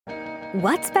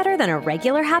What's better than a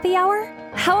regular happy hour?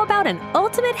 How about an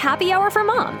ultimate happy hour for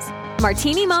moms?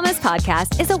 Martini Mamas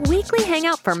Podcast is a weekly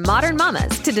hangout for modern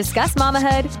mamas to discuss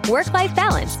mamahood, work-life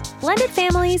balance, blended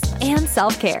families, and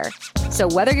self-care. So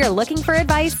whether you're looking for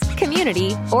advice,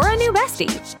 community, or a new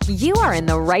bestie, you are in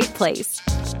the right place.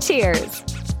 Cheers.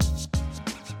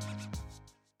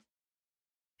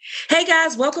 Hey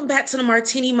guys, welcome back to the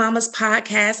Martini Mamas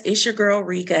Podcast. It's your girl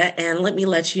Rika, and let me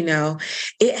let you know,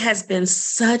 it has been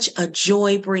such a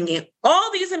joy bringing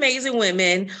all these amazing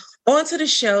women onto the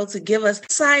show to give us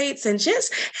insights and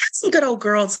just have some good old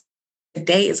girls.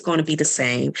 Today is going to be the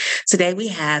same. Today we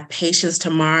have Patience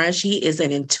Tamarra. She is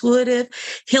an intuitive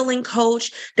healing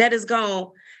coach that is going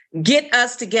to get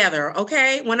us together,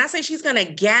 okay? When I say she's going to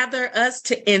gather us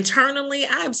to internally,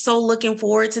 I'm so looking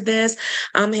forward to this.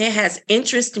 It has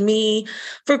interested me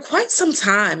for quite some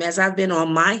time as I've been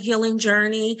on my healing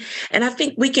journey. And I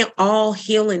think we can all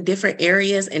heal in different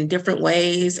areas in different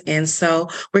ways. And so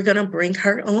we're going to bring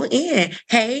her on in.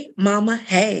 Hey, mama,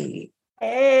 hey.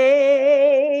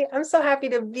 Hey, I'm so happy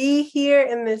to be here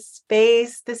in this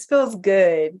space. This feels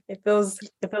good. It feels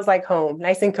like home,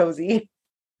 nice and cozy.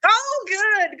 Oh,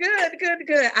 good.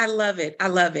 I love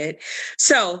it.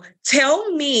 So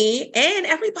tell me and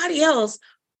everybody else,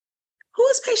 who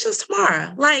is Patience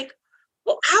Tamarra? Like,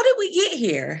 how did we get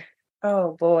here?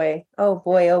 Oh boy.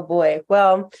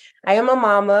 Well, I am a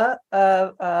mama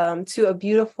of to a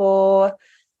beautiful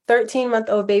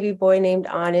 13-month-old baby boy named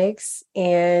Onyx,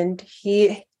 and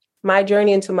my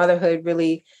journey into motherhood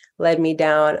really led me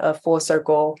down a full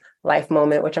circle life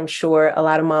moment, which I'm sure a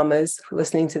lot of mamas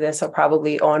listening to this are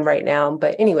probably on right now.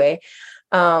 But anyway,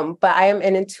 but I am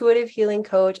an intuitive healing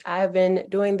coach. I have been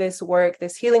doing this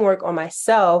healing work on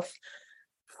myself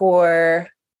for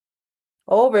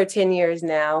over 10 years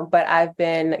now, but I've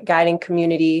been guiding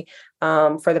community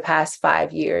for the past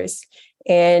 5 years.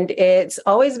 And it's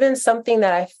always been something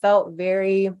that I felt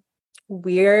very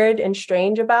weird and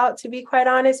strange about, to be quite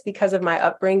honest, because of my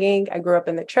upbringing. I grew up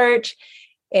in the church,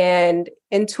 and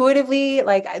intuitively,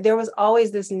 like, there was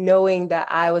always this knowing that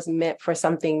I was meant for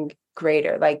something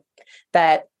greater, like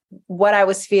that what I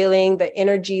was feeling, the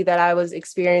energy that I was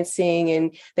experiencing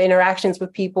and the interactions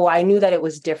with people, I knew that it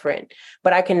was different,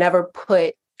 but I could never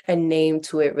put a name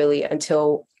to it really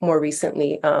until more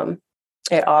recently.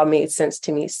 It all made sense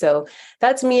to me. So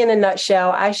that's me in a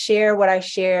nutshell. I share what I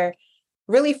share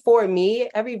really for me.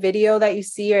 Every video that you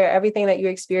see or everything that you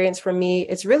experience from me,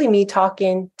 it's really me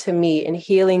talking to me and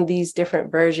healing these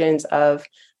different versions of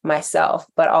myself,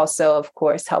 but also, of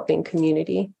course, helping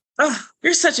community. Oh,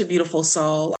 you're such a beautiful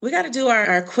soul. We got to do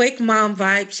our quick mom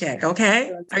vibe check,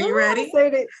 okay? Are you ready?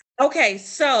 Okay,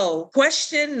 so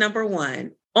question number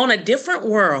 1. On a different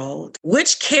world,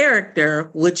 which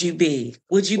character would you be?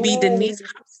 Would you be Denise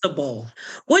Huxtable?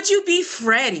 Would you be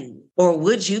Freddie? Or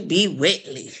would you be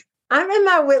Whitley? I'm in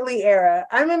my Whitley era.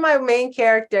 I'm in my main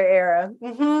character era.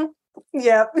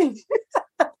 Yep,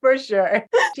 for sure.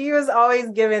 She was always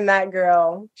giving that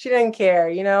girl. She didn't care,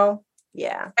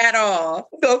 Yeah. At all.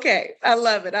 Okay. I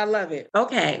love it.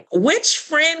 Okay. Which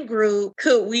friend group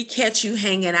could we catch you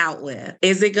hanging out with?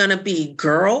 Is it going to be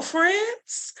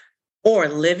girlfriends or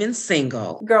living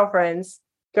single? Girlfriends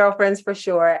for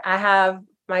sure. I have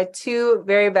my 2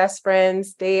 very best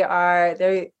friends.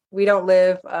 We don't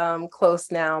live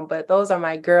close now, but those are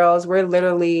my girls. We're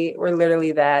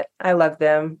literally that. I love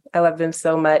them. I love them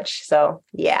so much. So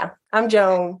yeah, I'm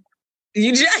Joan.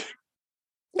 You just...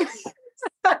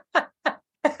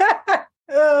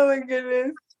 Oh my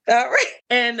goodness. All right.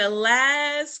 And the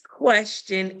last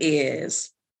question is,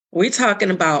 we're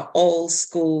talking about old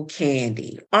school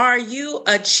candy. Are you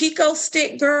a Chico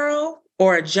stick girl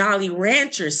or a Jolly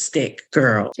Rancher stick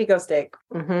girl? Chico stick.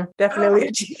 Definitely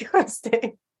a Chico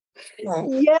stick.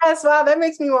 Yes, wow, that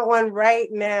makes me want one right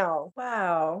now.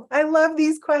 Wow, I love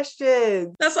these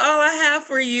questions. That's all I have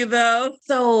for you, though.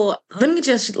 So let me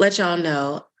just let y'all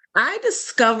know, I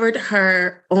discovered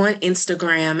her on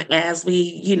Instagram as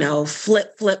we,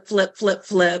 flip,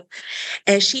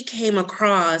 and she came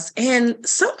across, and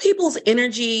some people's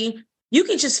energy, you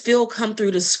can just feel come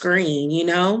through the screen,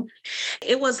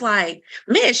 It was like,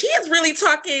 man, she is really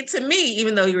talking to me,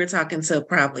 even though you were talking to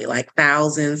probably like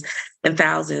thousands and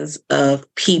thousands of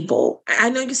people.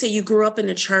 I know you said you grew up in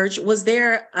the church. Was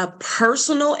there a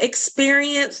personal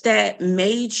experience that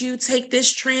made you take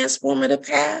this transformative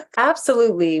path?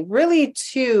 Absolutely. Really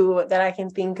 2 that I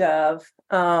can think of.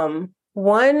 One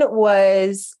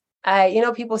was,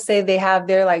 people say they have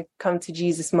their like come to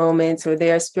Jesus moments or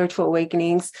their spiritual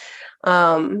awakenings.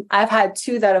 I've had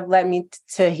 2 that have led me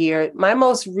to here. My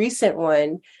most recent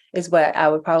one is what I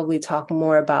would probably talk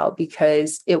more about,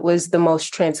 because it was the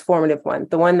most transformative one,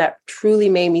 the one that truly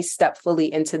made me step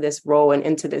fully into this role and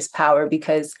into this power,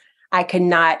 because I could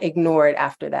not ignore it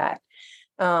after that.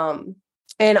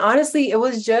 And honestly, it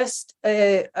was just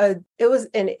it was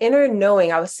an inner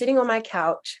knowing. I was sitting on my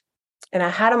couch and I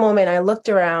had a moment, I looked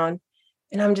around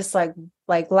and I'm just like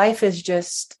life is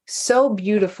just so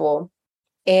beautiful.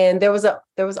 And there was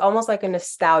almost like a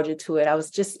nostalgia to it.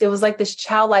 It was like this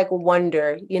childlike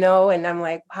wonder, and I'm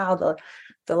like, wow,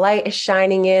 the light is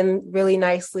shining in really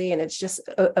nicely and it's just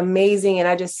amazing. And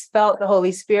I just felt the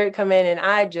Holy Spirit come in and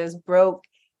I just broke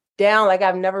down like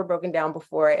I've never broken down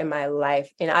before in my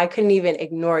life. And I couldn't even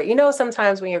ignore it.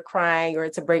 Sometimes when you're crying or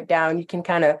it's a breakdown, you can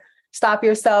kind of stop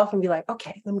yourself and be like,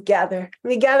 okay, let me gather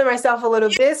myself a little.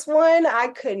 This one, I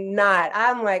could not.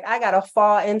 I'm like, I got to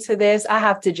fall into this. I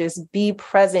have to just be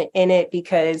present in it,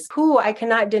 because I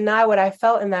cannot deny what I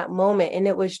felt in that moment. And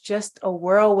it was just a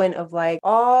whirlwind of like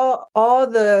all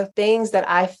the things that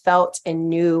I felt and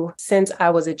knew since I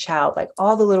was a child, like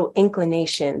all the little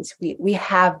inclinations, we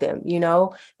have them,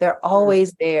 they're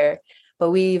always there,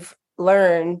 but we've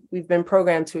been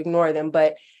programmed to ignore them.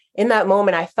 But in that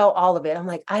moment, I felt all of it. I'm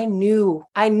like, I knew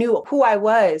who I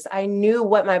was. I knew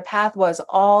what my path was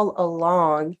all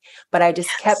along, but I just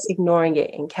kept ignoring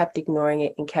it and kept ignoring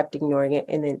it and kept ignoring it.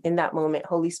 And then in that moment,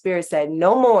 Holy Spirit said,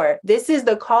 no more. This is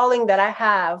the calling that I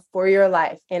have for your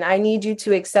life. And I need you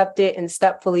to accept it and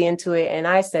step fully into it. And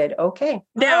I said, okay.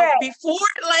 Now,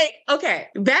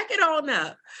 back it on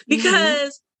up,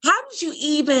 because how did you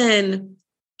even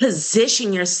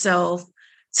position yourself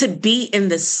to be in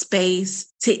the space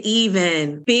to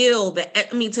even feel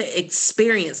to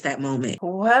experience that moment?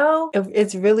 Well,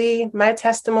 it's really, my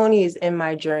testimony is in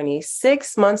my journey.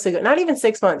 6 months ago, not even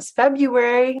 6 months,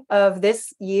 February of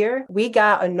this year, we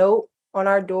got a note on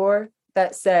our door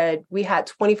that said we had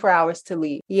 24 hours to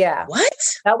leave. Yeah. What?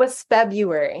 That was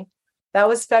February. That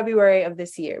was February of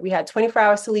this year. We had 24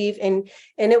 hours to leave. And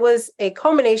it was a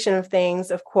culmination of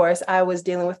things. Of course, I was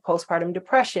dealing with postpartum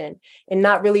depression and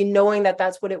not really knowing that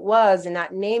that's what it was, and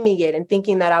not naming it and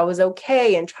thinking that I was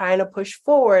okay and trying to push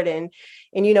forward and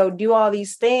do all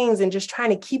these things and just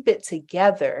trying to keep it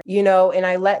together, and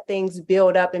I let things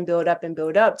build up and build up and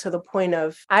build up to the point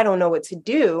of, I don't know what to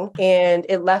do. And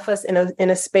it left us in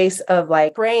a space of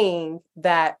like praying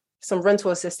that some rental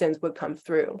assistance would come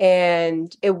through.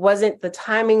 And the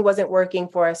timing wasn't working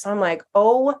for us. So I'm like,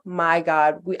 oh my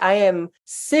God, I am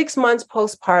 6 months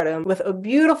postpartum with a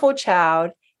beautiful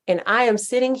child. And I am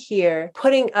sitting here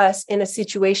putting us in a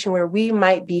situation where we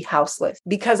might be houseless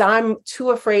because I'm too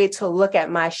afraid to look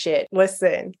at my shit.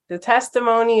 Listen, the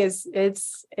testimony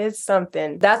it's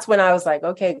something. That's when I was like,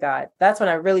 okay, God, that's when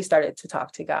I really started to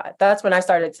talk to God. That's when I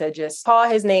started to just call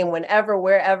his name whenever,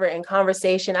 wherever in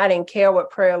conversation. I didn't care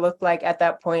what prayer looked like at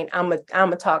that point. I'm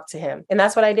a talk to him. And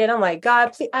that's what I did. I'm like,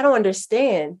 God, please, I don't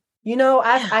understand.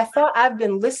 I thought I've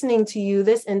been listening to you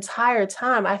this entire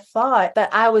time. I thought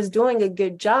that I was doing a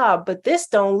good job, but this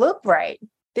don't look right.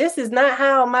 This is not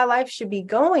how my life should be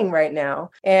going right now.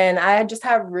 And I just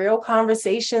have real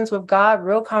conversations with God,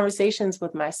 real conversations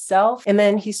with myself. And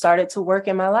then he started to work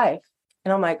in my life.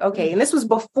 And I'm like, okay. And this was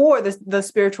before the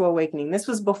spiritual awakening. This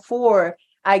was before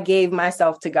I gave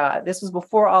myself to God. This was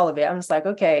before all of it. I'm just like,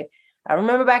 okay. I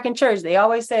remember back in church, they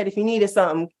always said, if you needed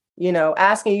something,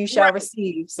 ask and you shall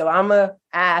receive. So I'm going to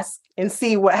ask and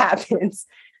see what happens.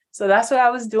 So that's what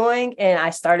I was doing. And I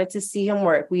started to see him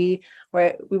work. We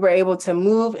were able to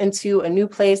move into a new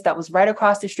place that was right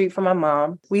across the street from my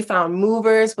mom. We found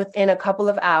movers within a couple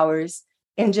of hours.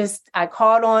 And I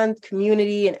called on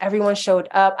community and everyone showed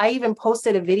up. I even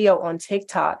posted a video on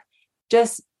TikTok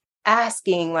just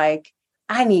asking, like,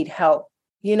 I need help.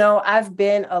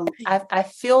 I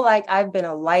feel like I've been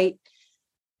a light.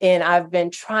 And I've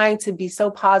been trying to be so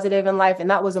positive in life.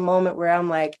 And that was a moment where I'm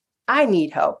like, I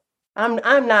need help. I'm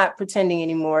not pretending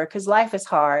anymore because life is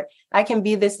hard. I can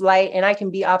be this light and I can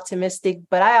be optimistic,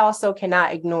 but I also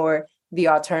cannot ignore the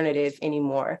alternative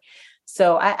anymore.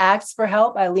 So I asked for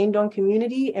help. I leaned on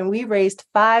community and we raised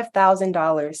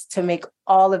 $5,000 to make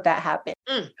all of that happen.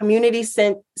 Community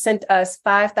sent us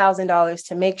 $5,000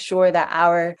 to make sure that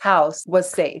our house was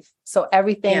safe. So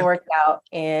everything worked out.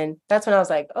 And that's when I was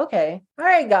like, okay, all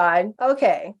right, God,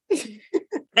 okay.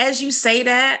 As you say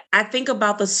that, I think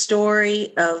about the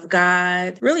story of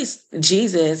God, really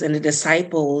Jesus and the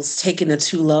disciples taking the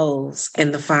 2 loaves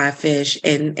and the 5 fish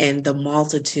and the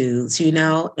multitudes,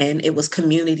 and it was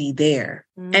community there.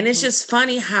 Mm-hmm. And it's just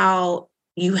funny how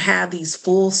you have these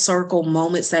full circle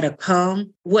moments that have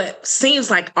come, what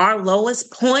seems like our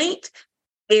lowest point,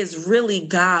 is really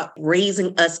God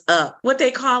raising us up. What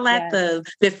they call that, Yes.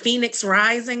 the Phoenix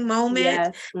rising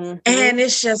moment. Yes. And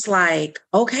it's just like,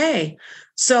 okay.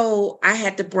 So I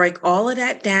had to break all of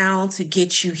that down to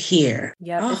get you here.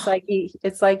 Yep. Oh,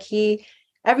 It's like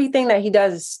everything that he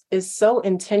does is so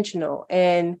intentional.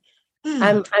 And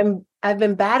mm, I've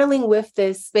been battling with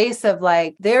this space of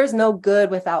like, there's no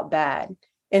good without bad.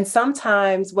 And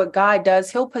sometimes what God does,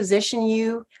 he'll position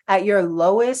you at your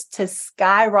lowest to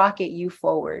skyrocket you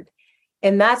forward.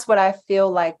 And that's what I feel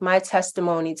like my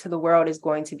testimony to the world is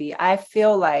going to be. I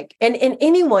feel like, and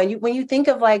anyone, when you think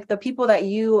of like the people that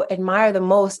you admire the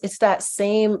most, it's that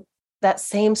same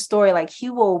story. Like he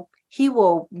will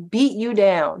beat you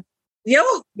down. yo,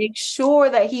 Make sure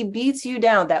that he beats you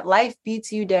down, that life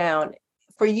beats you down,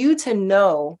 for you to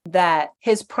know that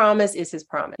his promise is his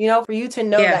promise. For you to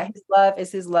know yeah. that his love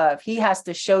is his love. He has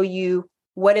to show you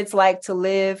what it's like to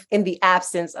live in the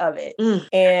absence of it. Mm.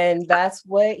 And that's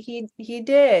what he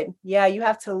did. Yeah, you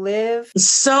have to live.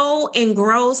 So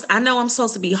engrossed. I know I'm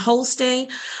supposed to be hosting,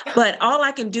 but all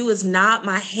I can do is nod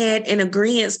my head in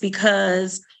agreement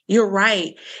because you're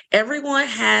right. Everyone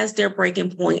has their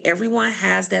breaking point. Everyone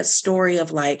has that story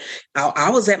of like, I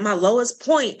was at my lowest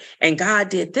point and God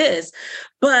did this.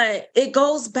 But it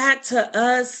goes back to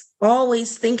us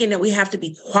always thinking that we have to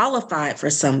be qualified for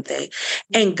something.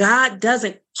 And God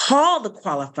doesn't call the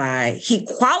qualified. He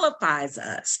qualifies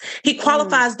us. He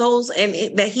qualifies those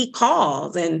that he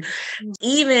calls. And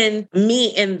even me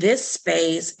in this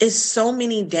space is so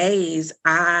many days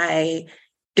I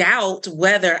doubt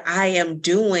whether I am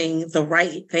doing the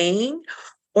right thing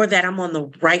or that I'm on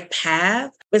the right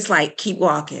path. It's like, keep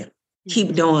walking,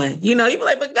 keep doing, you be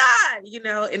like, but God,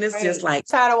 and it's just like,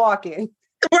 tired of walking.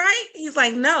 Right? He's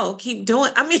like, no, keep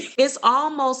doing. I mean, it's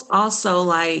almost also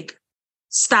like,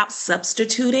 stop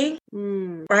substituting,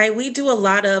 right? We do a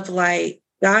lot of like,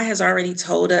 God has already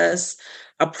told us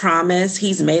a promise.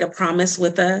 He's made a promise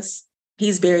with us.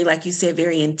 He's very, like you said,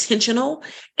 very intentional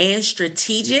and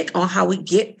strategic on how we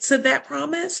get to that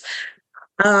promise.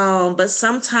 But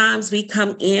sometimes we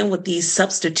come in with these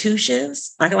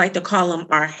substitutions. I like to call them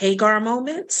our Hagar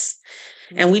moments.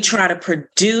 And we try to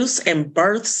produce and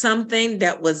birth something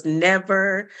that was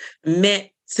never meant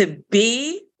to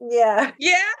be. Yeah.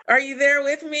 Yeah. Are you there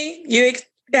with me?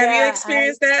 Have you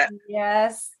experienced that?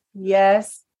 Yes.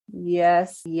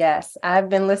 I've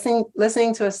been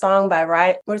listening to a song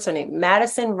by what's her name?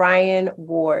 Madison Ryan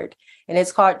Ward, and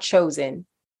it's called Chosen.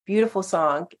 Beautiful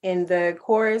song. In the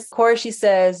chorus, she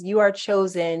says, "You are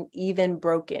chosen, even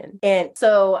broken." And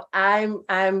so I'm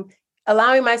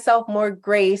allowing myself more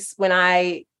grace when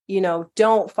I,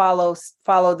 don't follow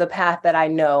the path that I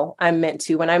know I'm meant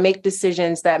to. When I make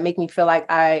decisions that make me feel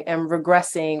like I am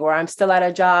regressing, or I'm still at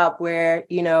a job where,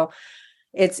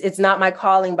 it's not my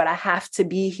calling, but I have to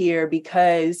be here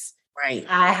because right.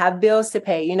 I have bills to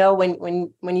pay.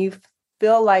 When you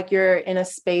feel like you're in a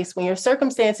space when your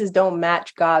circumstances don't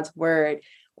match God's word,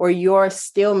 or you're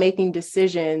still making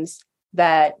decisions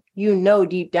that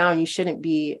deep down you shouldn't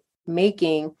be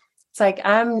making. It's like,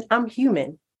 I'm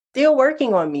human, still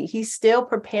working on me. He's still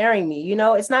preparing me.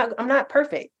 I'm not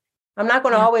perfect. I'm not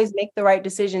going to always make the right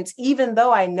decisions, even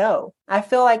though I know. I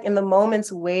feel like in the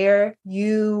moments where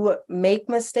you make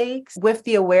mistakes, with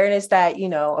the awareness that,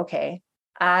 okay,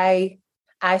 I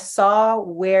saw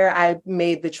where I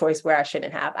made the choice where I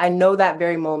shouldn't have. I know that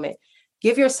very moment.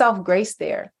 Give yourself grace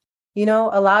there.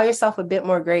 Allow yourself a bit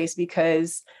more grace,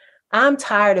 because I'm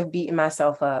tired of beating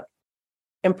myself up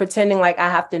and pretending like I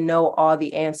have to know all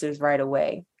the answers right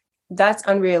away. That's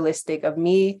unrealistic of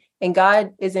me. And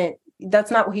God that's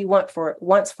not what he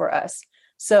wants for us.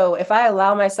 So if I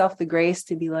allow myself the grace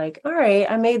to be like, all right,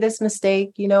 I made this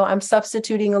mistake, I'm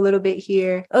substituting a little bit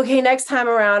here. Okay, next time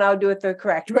around, I'll do it the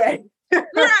correct way.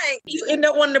 Right. You end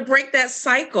up wanting to break that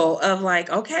cycle of like,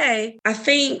 okay, I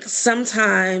think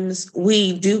sometimes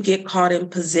we do get caught in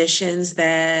positions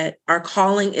that our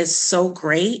calling is so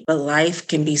great, but life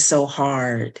can be so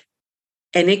hard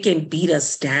and it can beat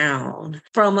us down.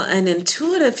 From an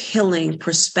intuitive healing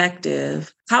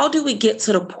perspective, how do we get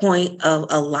to the point of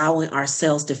allowing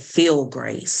ourselves to feel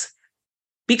grace?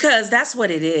 Because that's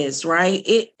what it is, right?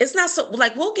 It's not so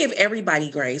like we'll give everybody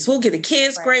grace. We'll give the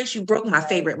kids grace. You broke my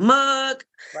favorite mug.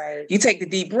 Right. You take the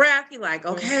deep breath. You're like,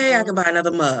 okay, I can buy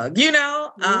another mug.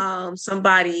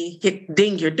 Somebody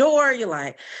ding your door. You're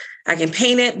like, I can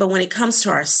paint it. But when it comes to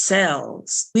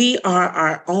ourselves, we are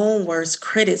our own worst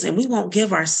critics, and we won't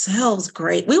give ourselves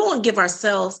grace. We won't give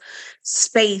ourselves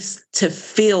space to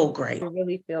feel great.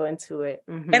 Really feel into it.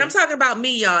 And I'm talking about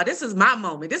me, y'all. This is my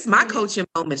moment. This is my coaching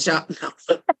moment, y'all.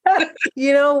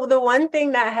 The one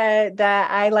thing that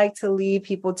I like to lead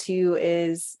people to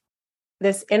is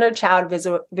this inner child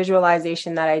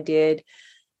visualization that I did.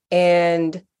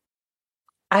 And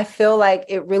I feel like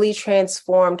it really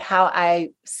transformed how I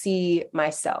see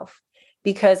myself.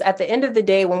 Because at the end of the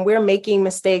day, when we're making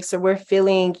mistakes or we're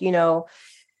feeling,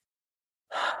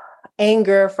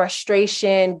 anger,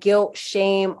 frustration, guilt,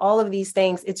 shame, all of these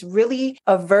things, it's really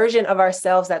a version of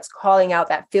ourselves that's calling out,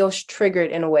 that feels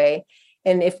triggered in a way.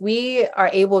 And if we are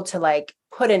able to like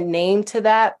put a name to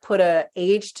that, put an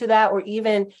age to that, or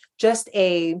even just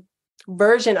a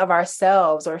version of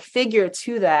ourselves or figure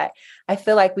to that, I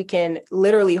feel like we can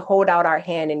literally hold out our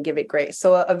hand and give it grace.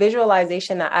 So a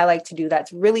visualization that I like to do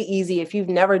that's really easy. If you've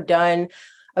never done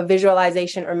a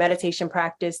visualization or meditation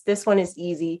practice, this one is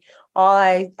easy. All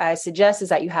I suggest is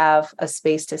that you have a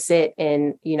space to sit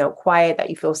in, quiet, that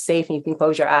you feel safe and you can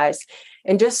close your eyes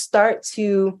and just start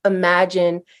to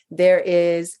imagine there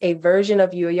is a version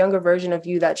of you, a younger version of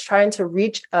you that's trying to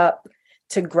reach up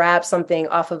to grab something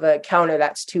off of a counter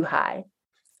that's too high.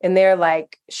 And they're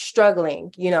like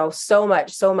struggling, so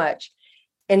much.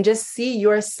 And just see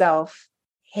yourself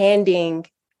handing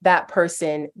that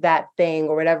person that thing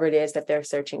or whatever it is that they're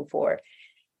searching for.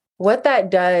 What that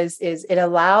does is it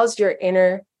allows your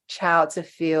inner child to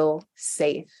feel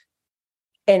safe.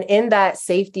 And in that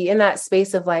safety, in that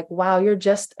space of like, wow, you're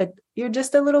just a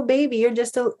little baby. You're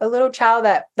just a little child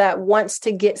that wants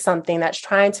to get something, that's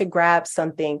trying to grab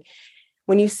something.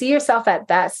 When you see yourself at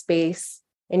that space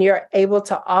and you're able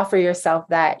to offer yourself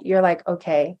that, you're like,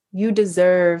 okay, you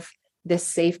deserve this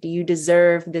safety. You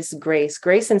deserve this grace.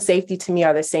 Grace and safety to me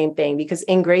are the same thing, because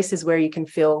in grace is where you can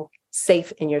feel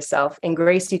safe in yourself. In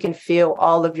grace, you can feel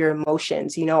all of your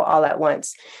emotions, all at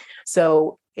once.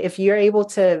 So if you're able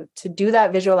to do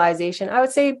that visualization, I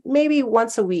would say maybe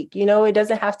once a week. It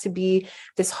doesn't have to be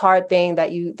this hard thing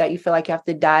that you feel like you have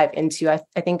to dive into.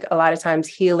 I think a lot of times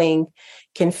healing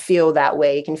can feel that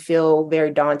way. It can feel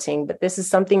very daunting, but this is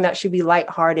something that should be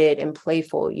lighthearted and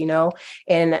playful,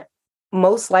 and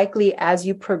most likely as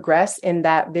you progress in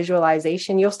that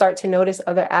visualization, you'll start to notice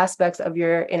other aspects of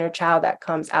your inner child that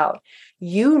comes out.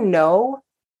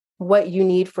 What you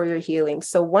need for your healing.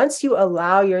 So once you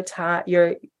allow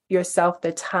yourself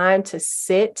the time to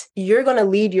sit, you're going to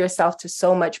lead yourself to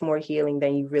so much more healing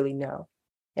than you really know.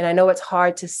 And I know it's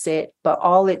hard to sit, but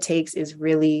all it takes is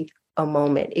really a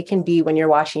moment. It can be when you're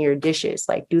washing your dishes,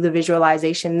 like do the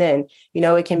visualization then.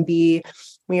 It can be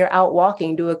when you're out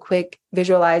walking, do a quick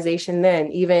visualization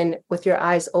then. Even with your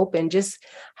eyes open, just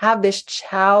have this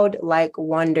childlike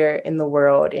wonder in the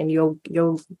world, and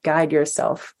you'll guide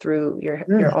yourself through your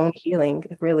own healing,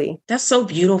 really. That's so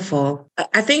beautiful.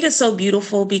 I think it's so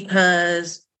beautiful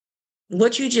because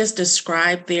what you just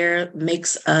described there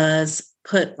makes us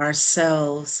take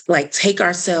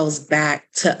ourselves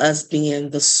back to us being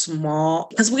the small,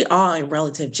 because we are in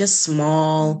relative, just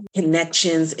small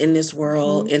connections in this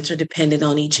world, interdependent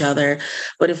on each other.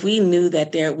 But if we knew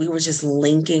that we were just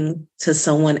linking to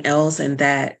someone else, and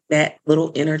that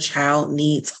little inner child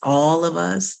needs all of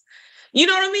us, you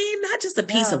know what I mean? Not just a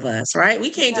piece of us, right?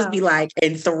 We can't just be like,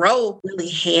 and really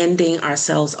handing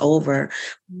ourselves over.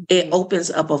 It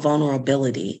opens up a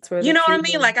vulnerability. You know what I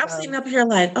mean? Like I'm sitting up here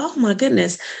like, oh my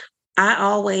goodness. I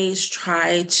always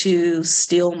try to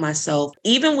steel myself,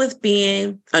 even with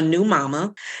being a new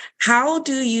mama. How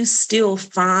do you still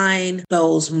find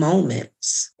those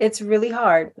moments? It's really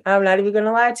hard. I'm not even going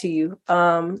to lie to you.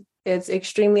 It's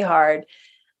extremely hard.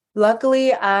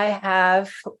 Luckily, I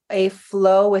have a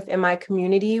flow within my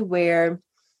community where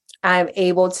I'm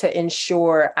able to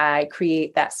ensure I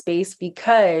create that space,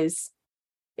 because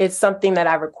it's something that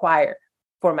I require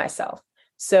for myself.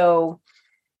 So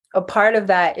a part of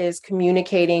that is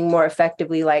communicating more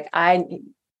effectively. Like, I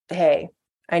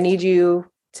need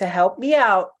you to help me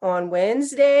out on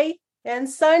Wednesday and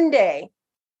Sunday.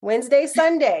 Wednesday,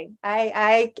 Sunday.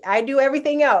 I do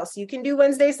everything else. You can do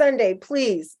Wednesday, Sunday,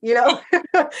 please.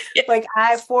 Like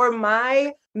for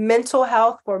my mental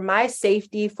health, for my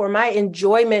safety, for my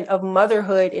enjoyment of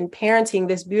motherhood and parenting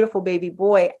this beautiful baby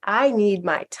boy, I need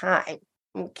my time.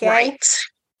 Okay. Right.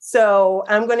 So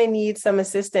I'm going to need some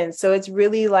assistance. So it's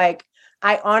really like,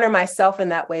 I honor myself in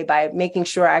that way by making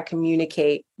sure I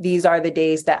communicate. These are the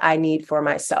days that I need for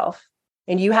myself.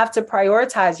 And you have to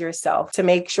prioritize yourself to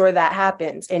make sure that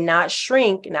happens, and not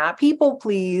shrink, not people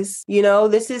please.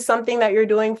 This is something that you're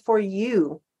doing for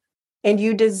you, and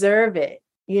you deserve it,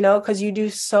 because you do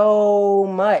so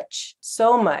much.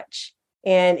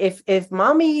 And if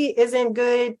mommy isn't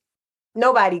good,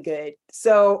 nobody good.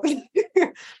 So because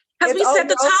we set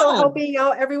the tone. Also helping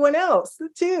out everyone else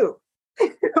too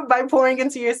by pouring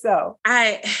into yourself.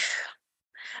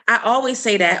 I always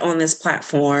say that on this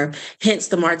platform, hence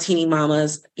the Martini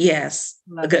Mamas. Yes,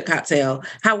 a good cocktail.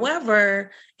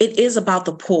 However, it is about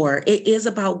the pour. It is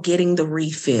about getting the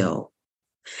refill.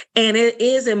 And it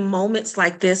is in moments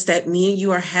like this that me and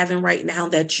you are having right now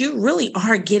that you really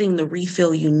are getting the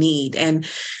refill you need. And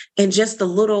just the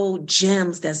little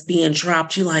gems that's being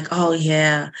dropped, you like, oh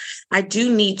yeah, I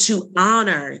do need to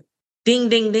honor, ding,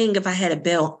 ding, ding, if I had a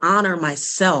bell, honor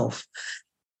myself.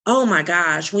 Oh my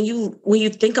gosh, when you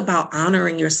think about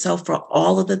honoring yourself for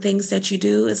all of the things that you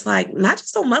do, it's like not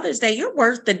just on Mother's Day, you're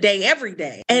worth the day every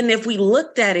day. And if we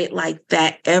looked at it like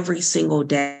that every single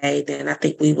day, then I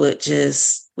think we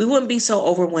wouldn't be so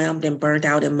overwhelmed and burned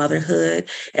out in motherhood,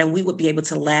 and we would be able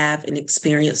to laugh and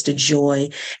experience the joy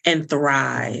and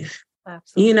thrive.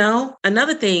 Absolutely.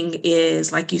 Another thing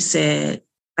is, like you said,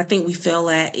 I think we fail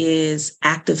at is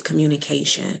active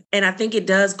communication. And I think it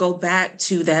does go back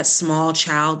to that small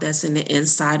child that's in the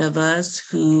inside of us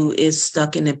who is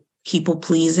stuck in the people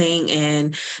pleasing.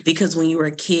 And because when you were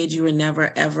a kid, you were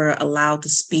never, ever allowed to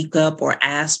speak up or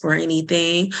ask for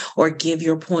anything or give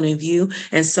your point of view.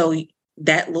 And so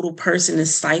that little person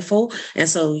is stifled. And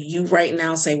so you right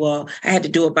now say, well, I had to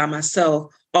do it by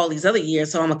myself all these other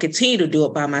years, so I'm going to continue to do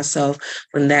it by myself,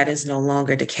 when that is no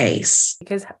longer the case.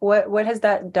 Because what has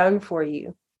that done for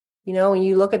you? When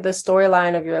you look at the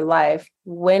storyline of your life,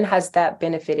 when has that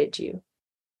benefited you?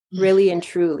 Really and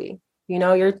truly?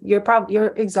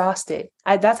 You're exhausted.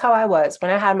 That's how I was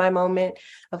when I had my moment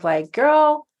of like,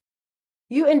 girl,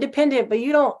 you independent, but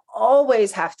you don't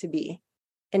always have to be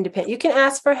independent. You can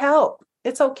ask for help.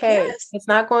 It's okay. Yes. It's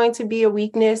not going to be a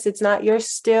weakness. It's not, you're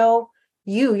still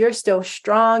you're still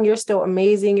strong, you're still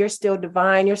amazing, you're still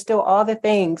divine, you're still all the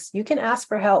things. You can ask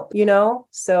for help,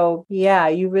 So yeah,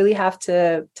 you really have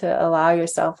to allow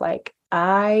yourself, like,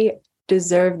 I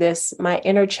deserve this. My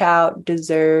inner child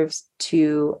deserves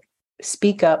to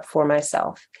speak up for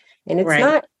myself. And it's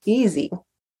not easy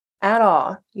at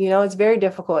all. It's very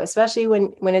difficult, especially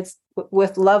when it's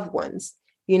with loved ones,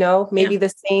 maybe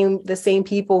the same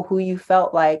people who you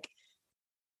felt like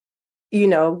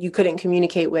you couldn't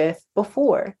communicate with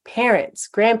before, parents,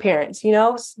 grandparents,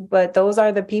 but those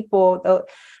are the people,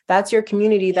 that's your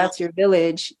community, that's your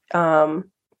village.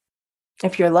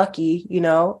 If you're lucky,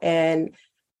 and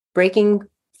breaking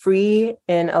free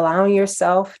and allowing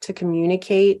yourself to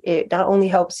communicate, it not only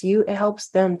helps you, it helps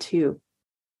them too.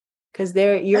 Because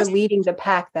you're leading the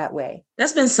pack that way.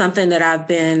 That's been something that I've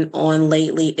been on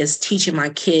lately, is teaching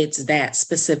my kids that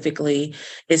specifically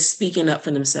is speaking up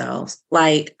for themselves.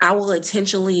 Like, I will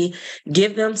intentionally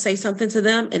say something to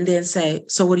them and then say,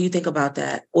 so what do you think about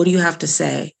that? What do you have to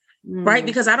say? Right?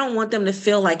 Because I don't want them to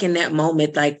feel like in that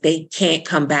moment, like they can't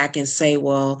come back and say,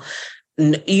 well,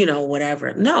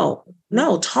 whatever. No,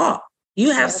 talk.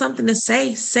 You have something to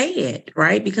say it,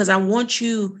 right? Because I want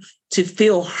you to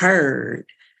feel heard.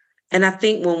 And I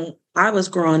think when I was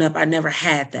growing up, I never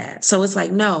had that. So it's like,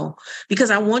 no,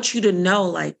 because I want you to know,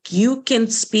 like, you can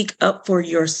speak up for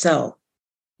yourself.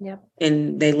 Yep.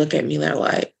 And they look at me, they're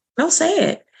like, no,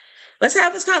 say it. Let's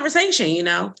have this conversation,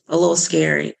 a little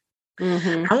scary.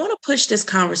 Mm-hmm. I want to push this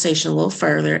conversation a little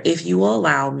further, if you will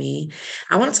allow me.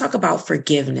 I want to talk about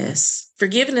forgiveness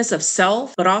of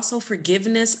self, but also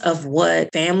forgiveness of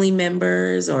what family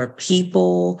members or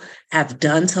people have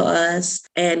done to us.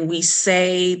 And we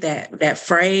say that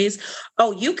phrase,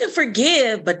 oh, you can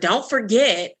forgive, but don't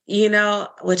forget,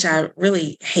 which I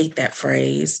really hate that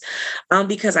phrase,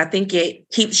 because I think it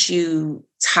keeps you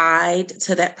tied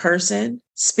to that person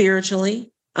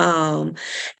spiritually.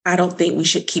 I don't think we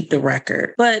should keep the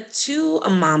record. But to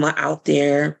a mama out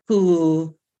there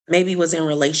who maybe was in a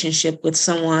relationship with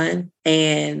someone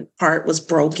and heart was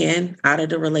broken out of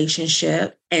the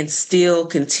relationship and still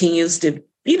continues to,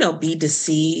 be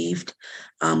deceived,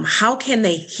 how can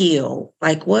they heal?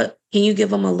 Like, what can you give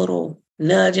them a little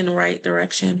nudge in the right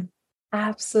direction?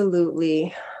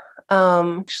 Absolutely.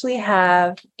 Actually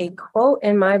have a quote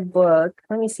in my book.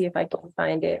 Let me see if I can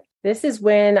find it. This is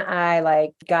when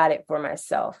I got it for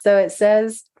myself. So it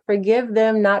says, forgive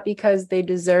them not because they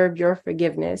deserve your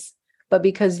forgiveness, but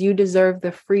because you deserve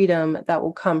the freedom that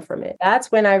will come from it.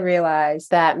 That's when I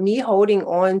realized that me holding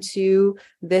on to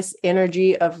this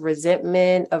energy of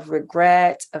resentment, of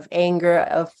regret, of anger,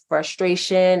 of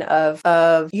frustration, of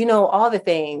all the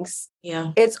things.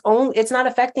 Yeah. It's not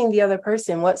affecting the other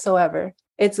person whatsoever.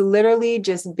 It's literally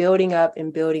just building up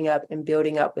and building up and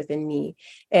building up within me.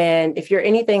 And if you're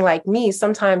anything like me,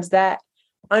 sometimes that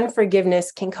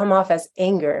unforgiveness can come off as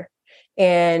anger.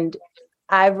 And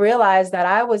I realized that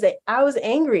I was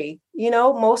angry,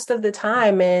 most of the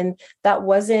time. And I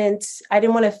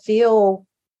didn't want to feel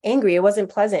angry. It wasn't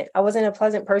pleasant. I wasn't a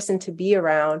pleasant person to be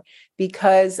around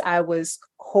because I was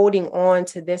holding on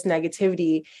to this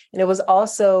negativity. And it was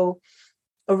also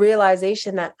a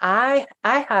realization that I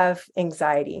have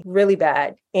anxiety really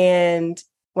bad. And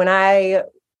when I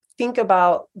think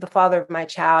about the father of my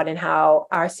child and how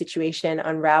our situation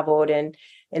unraveled, and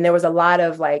there was a lot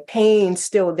of like pain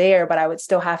still there, but I would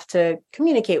still have to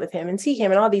communicate with him and see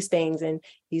him and all these things. And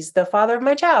he's the father of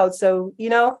my child. So,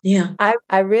 Yeah.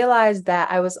 I realized that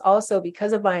I was also,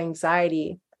 because of my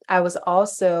anxiety, I was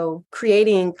also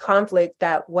creating conflict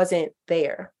that wasn't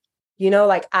there.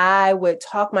 Like I would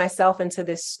talk myself into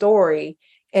this story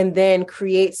and then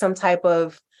create some type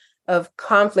of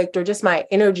conflict, or just my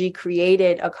energy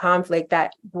created a conflict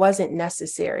that wasn't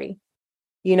necessary.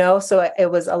 So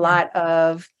it was a lot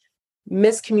of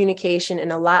miscommunication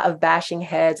and a lot of bashing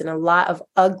heads and a lot of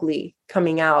ugly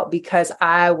coming out because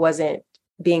I wasn't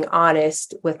being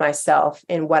honest with myself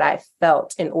and what I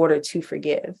felt in order to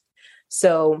forgive.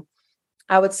 So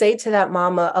I would say to that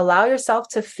mama, allow yourself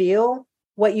to feel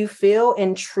what you feel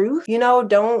in truth.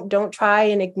 Don't try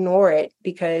and ignore it,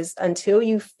 because until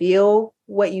you feel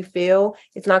what you feel,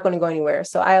 it's not going to go anywhere.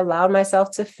 So I allowed myself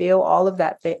to feel all of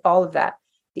that,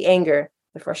 the anger,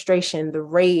 the frustration, the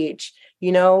rage,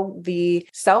 the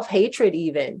self-hatred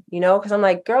even, because I'm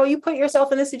like, girl, you put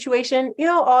yourself in this situation,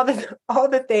 all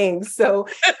the things. So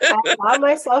I allow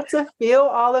myself to feel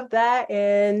all of that.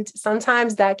 And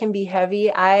sometimes that can be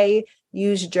heavy. I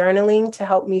use journaling to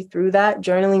help me through that.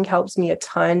 Journaling helps me a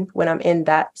ton when I'm in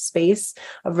that space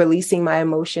of releasing my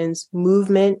emotions.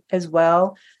 Movement as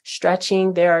well,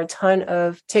 stretching. There are a ton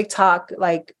of TikTok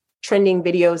like trending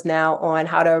videos now on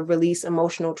how to release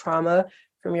emotional trauma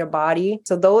from your body.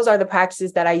 So those are the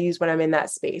practices that I use when I'm in that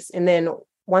space. And then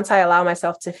once I allow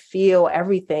myself to feel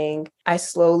everything, I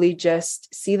slowly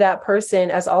just see that person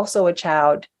as also a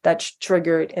child that's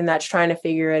triggered and that's trying to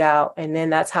figure it out. And then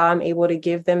that's how I'm able to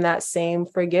give them that same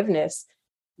forgiveness.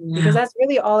 Yeah. Because that's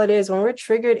really all it is. When we're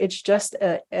triggered, it's just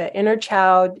an inner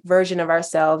child version of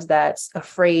ourselves that's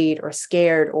afraid or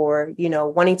scared or,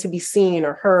 wanting to be seen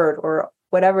or heard or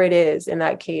whatever it is in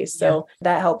that case. So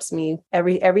that helps me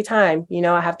every time,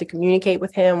 I have to communicate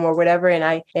with him or whatever.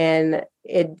 And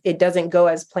it doesn't go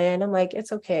as planned. I'm like,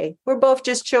 it's okay. We're both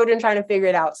just children trying to figure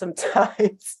it out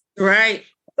sometimes. Right.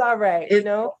 It's all right.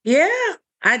 Yeah,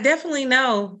 I definitely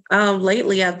know.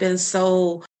 Lately I've been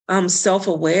so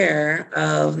self-aware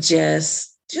of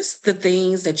just the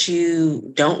things that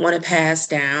you don't want to pass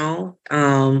down.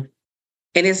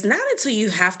 And it's not until you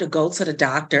have to go to the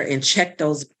doctor and check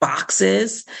those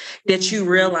boxes that you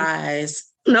realize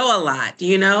know a lot,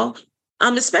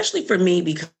 especially for me,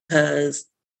 because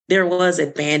there was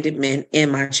abandonment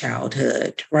in my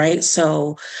childhood, right?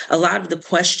 So a lot of the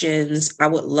questions I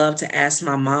would love to ask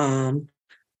my mom,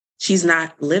 she's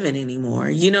not living anymore.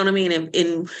 You know what I mean?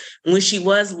 And when she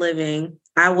was living,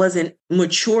 I wasn't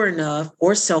mature enough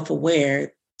or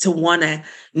self-aware to want to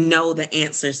know the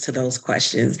answers to those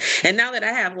questions. And now that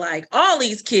I have like all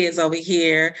these kids over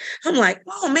here, I'm like,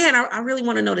 oh man, I really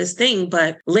want to know this thing.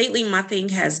 But lately my thing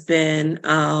has been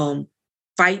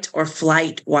fight or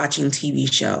flight watching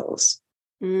TV shows.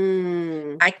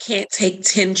 I can't take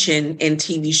tension in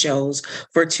TV shows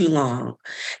for too long.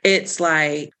 It's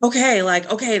like, okay,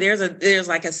 there's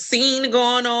like a scene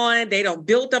going on. They don't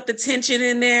build up the tension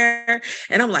in there.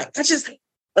 And I'm like,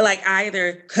 I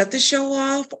either cut the show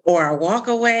off or I walk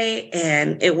away.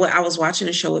 And I was watching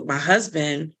a show with my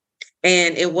husband,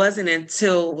 and it wasn't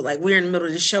until like we were in the middle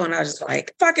of the show, and I was just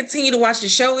like, if I continue to watch the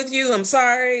show with you, I'm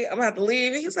sorry, I'm gonna have to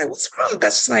leave. And he's like, what's wrong?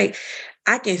 That's just like,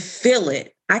 I can feel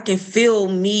it. I can feel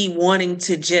me wanting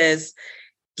to just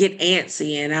get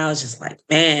antsy. And I was just like,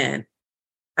 man,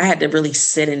 I had to really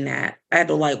sit in that. I had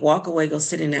to like walk away, go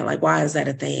sit in that. Like, why is that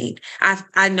a thing?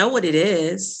 I know what it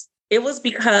is. It was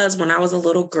because when I was a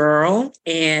little girl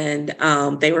and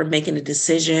they were making a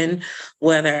decision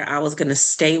whether I was going to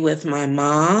stay with my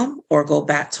mom or go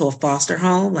back to a foster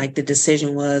home, like the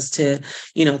decision was to,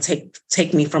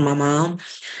 take me from my mom.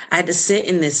 I had to sit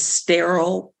in this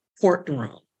sterile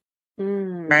courtroom,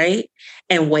 right?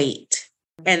 And wait.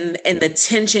 And the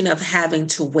tension of having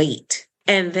to wait.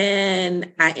 And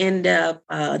then I end up,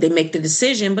 they make the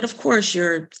decision, but of course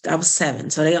I was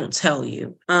 7, so they don't tell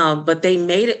you. But they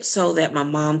made it so that my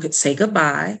mom could say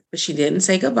goodbye, but she didn't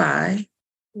say goodbye.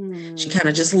 She kind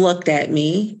of just looked at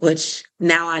me, which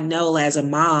now I know as a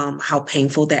mom how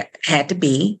painful that had to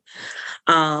be.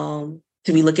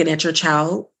 to be looking at your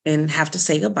child and have to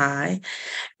say goodbye.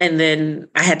 And then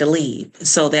I had to leave.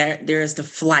 So there's the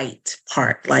flight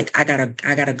part. Like I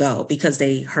gotta go because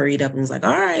they hurried up and was like,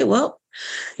 all right, well,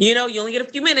 you only get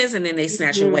a few minutes, and then they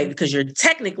snatch you away because you're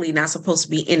technically not supposed to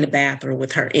be in the bathroom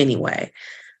with her anyway.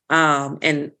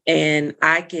 And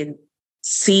I can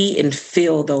see and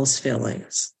feel those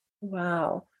feelings.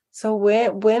 Wow. So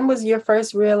when was your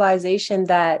first realization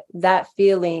that that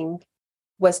feeling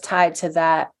was tied to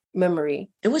that memory?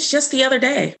 It was just the other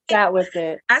day. Sat with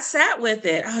it. I sat with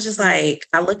it. I was just like,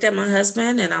 I looked at my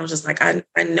husband and I was just like, I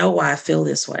know why I feel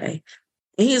this way.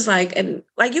 And he's like, and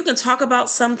like, you can talk about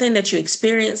something that you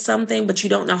experienced something, but you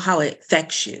don't know how it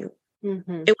affects you.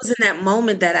 Mm-hmm. It was in that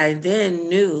moment that I then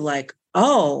knew like,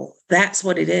 oh, that's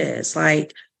what it is.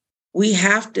 Like, we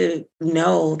have to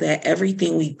know that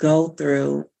everything we go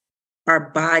through,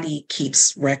 our body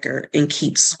keeps record and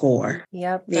keeps score.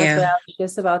 Yep. That's what I was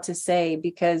just about to say,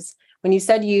 because when you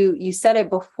said you said it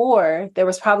before, there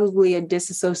was probably a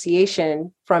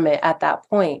disassociation from it at that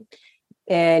point.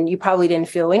 And you probably didn't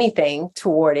feel anything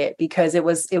toward it because it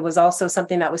was also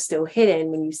something that was still hidden.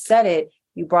 When you said it,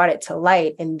 you brought it to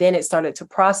light, and then it started to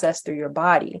process through your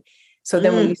body. So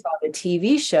then when you saw the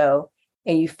TV show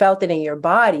and you felt it in your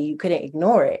body, you couldn't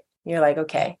ignore it. You're like,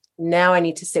 okay, now I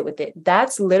need to sit with it.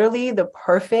 That's literally the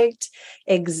perfect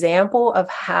example of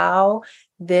how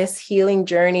this healing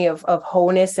journey of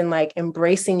wholeness and like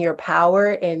embracing your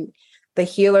power and the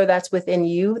healer that's within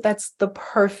you. That's the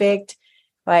perfect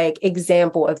like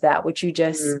example of that, which you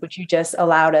just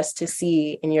allowed us to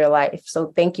see in your life.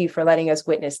 So thank you for letting us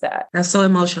witness that. That's so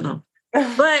emotional.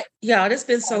 But y'all, it's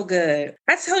been so good.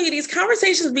 I tell you, these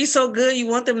conversations be so good. You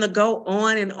want them to go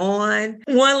on and on.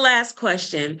 One last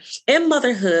question. In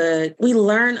motherhood, we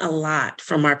learn a lot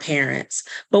from our parents.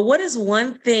 But what is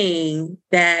one thing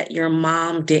that your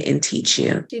mom didn't teach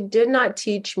you? She did not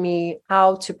teach me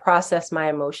how to process my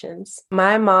emotions.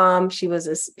 My mom, she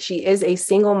is a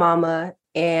single mama.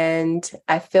 And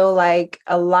I feel like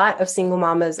a lot of single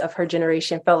mamas of her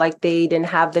generation felt like they didn't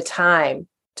have the time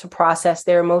to process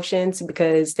their emotions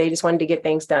because they just wanted to get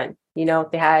things done.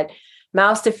 They had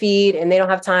mouths to feed and they don't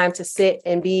have time to sit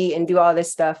and be and do all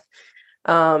this stuff.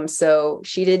 So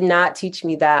she did not teach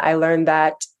me that. I learned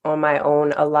that on my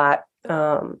own a lot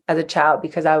as a child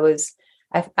because I was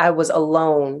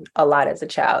alone a lot as a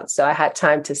child. So I had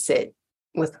time to sit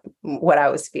with what I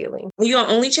was feeling. Were you an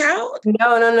only child?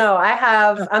 No.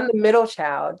 I'm the middle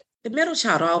child. The middle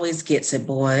child always gets it,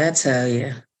 boy, I tell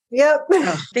you. Yep.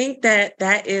 I think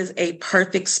that is a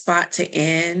perfect spot to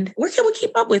end. Where can we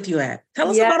keep up with you at? Tell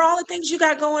us about all the things you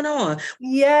got going on.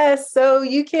 Yes. So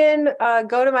you can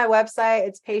go to my website.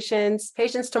 It's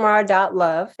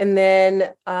patientstamarra.love. And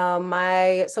then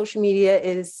my social media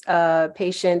is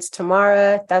Patience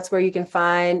Tamarra. That's where you can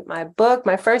find my book.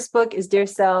 My first book is Dear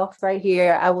Self right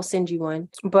here. I will send you one.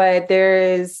 But there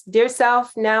is Dear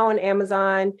Self now on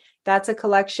Amazon. That's a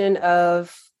collection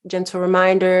of gentle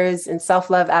reminders and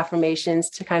self-love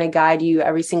affirmations to kind of guide you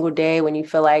every single day when you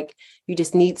feel like you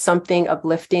just need something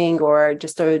uplifting or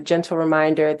just a gentle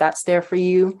reminder that's there for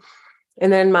you.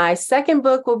 And then my second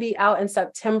book will be out in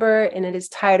September, and it is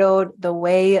titled The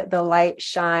Way the Light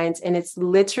Shines. And it's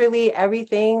literally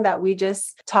everything that we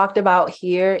just talked about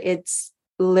here. It's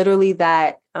literally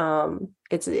that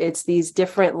it's these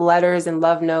different letters and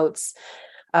love notes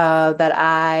that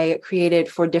I created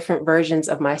for different versions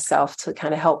of myself to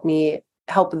kind of help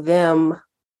them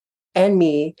and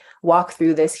me walk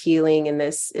through this healing and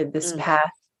this path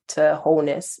to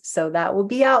wholeness. So that will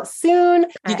be out soon.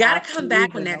 You got to come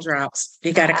back when that drops.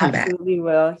 You got to come back. Absolutely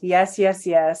will. Yes.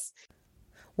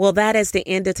 Well, that is the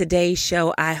end of today's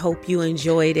show. I hope you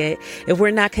enjoyed it. If we're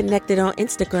not connected on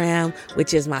Instagram,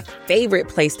 which is my favorite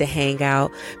place to hang out,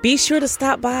 be sure to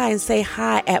stop by and say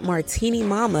hi at Martini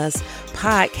Mama's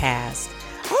podcast.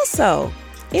 Also,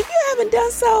 if you haven't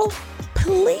done so,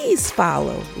 please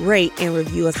follow, rate, and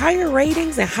review us. Higher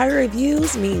ratings and higher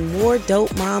reviews mean more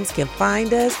dope moms can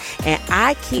find us, and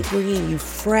I keep bringing you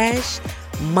fresh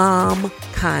mom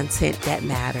content that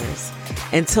matters.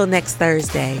 Until next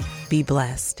Thursday, be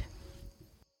blessed.